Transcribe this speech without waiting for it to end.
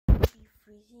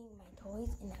freezing my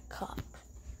toys in a cup.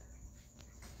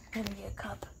 I'm gonna get a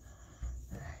cup.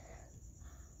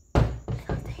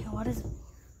 God dang, what is it?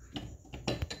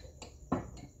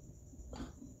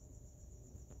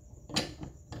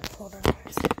 Hold on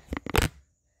first.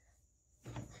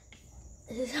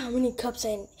 This is how many cups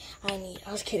I need.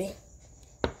 I was kidding.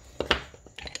 I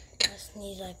just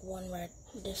need like one red.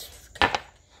 This cup.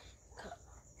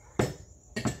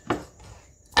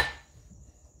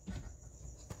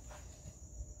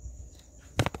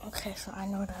 Okay, so I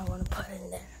know what I want to put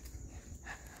in there.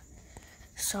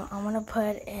 So I'm gonna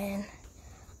put in,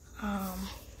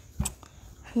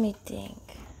 let me think.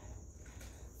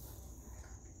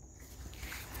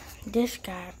 This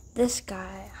guy, this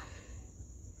guy,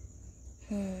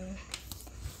 and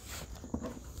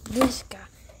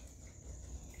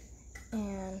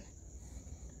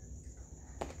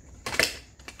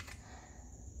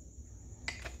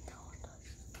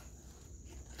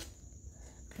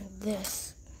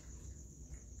this.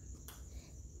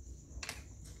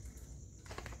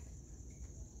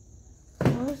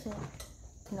 What is it?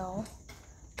 No.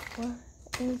 What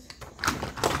is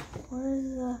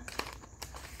the,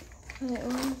 wait,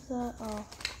 what is the, oh,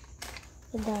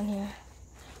 it's down here.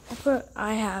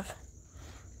 I have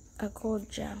a gold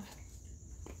gem.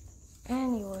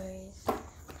 Anyways,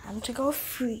 time to go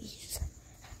freeze.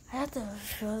 I have to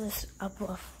fill this up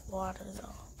with water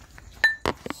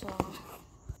though. So,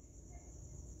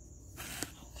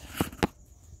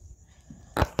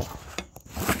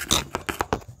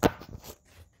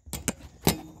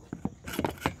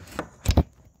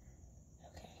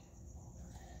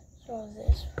 so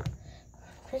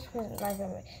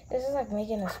this is like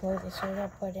making a smoothie. So we're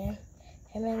gonna put him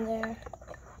in there,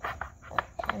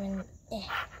 him in there. Okay,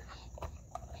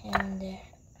 him in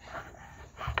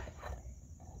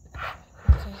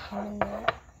there,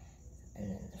 and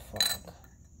then the frog.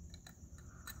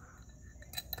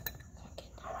 Okay,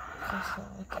 so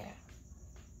right there.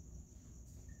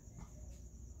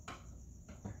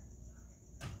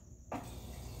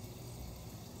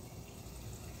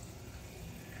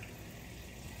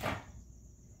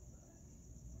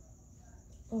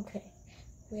 Okay,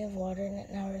 we have water in it.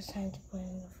 Now it's time to put it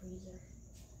in the freezer.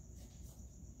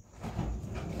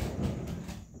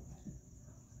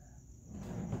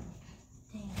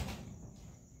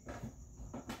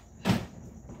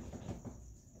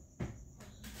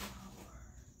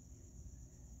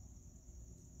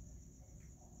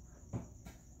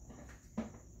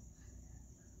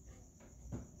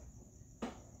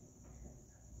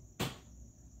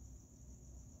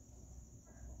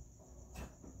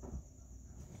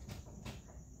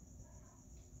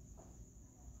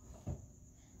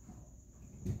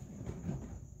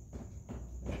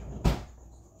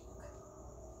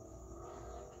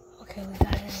 Okay, we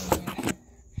got it in there.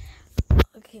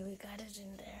 Okay, we got it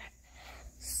in there.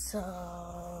 So,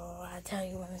 I'll tell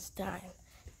you when it's time.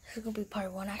 This is going to be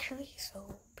part 1 actually.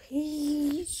 So,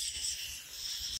 peace.